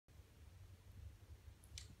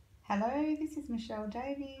Hello, this is Michelle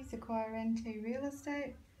Davies, Acquire NT Real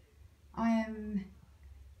Estate. I am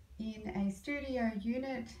in a studio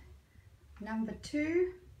unit number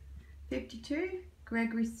 252,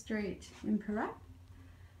 Gregory Street in Parap.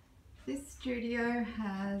 This studio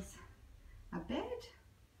has a bed,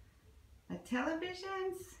 a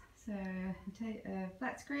television, so a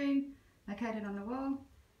flat screen located on the wall,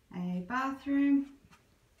 a bathroom,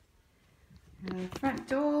 a front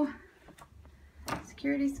door,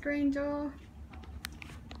 security screen door,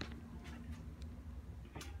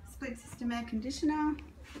 split system air conditioner.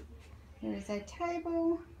 There is a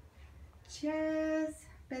table, chairs,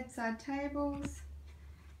 bedside tables.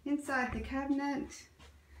 Inside the cabinet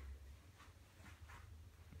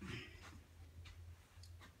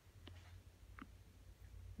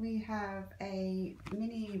we have a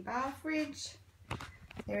mini bar fridge.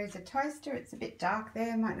 There is a toaster, it's a bit dark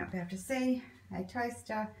there, might not be able to see. A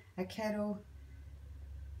toaster, a kettle,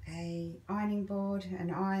 a ironing board, an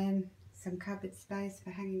iron, some cupboard space for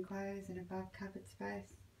hanging clothes and above cupboard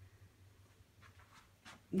space.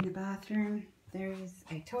 In the bathroom there is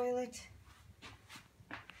a toilet,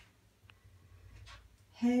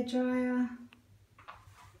 hairdryer,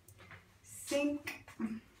 sink,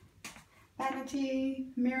 vanity,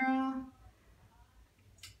 mirror,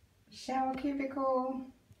 shower cubicle.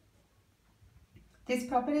 This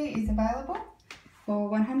property is available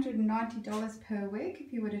for $190 per week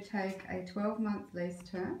if you were to take a 12-month lease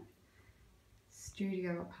term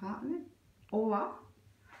studio apartment, or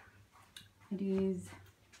it is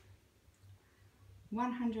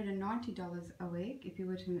 $190 a week if you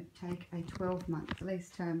were to take a 12-month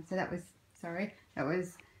lease term. So that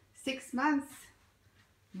was 6 months.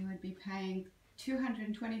 You would be paying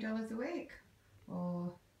 $220 a week,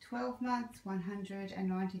 or 12 months,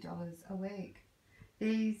 $190 a week.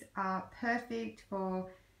 These are perfect for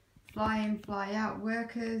fly-in, fly-out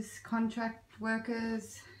workers, contract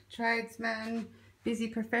workers, tradesmen, busy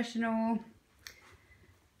professional.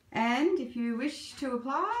 And if you wish to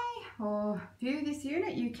apply or view this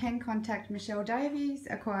unit, you can contact Michelle Davies,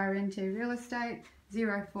 Acquire NT Real Estate,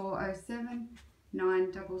 0407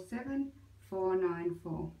 977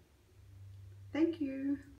 494. Thank you.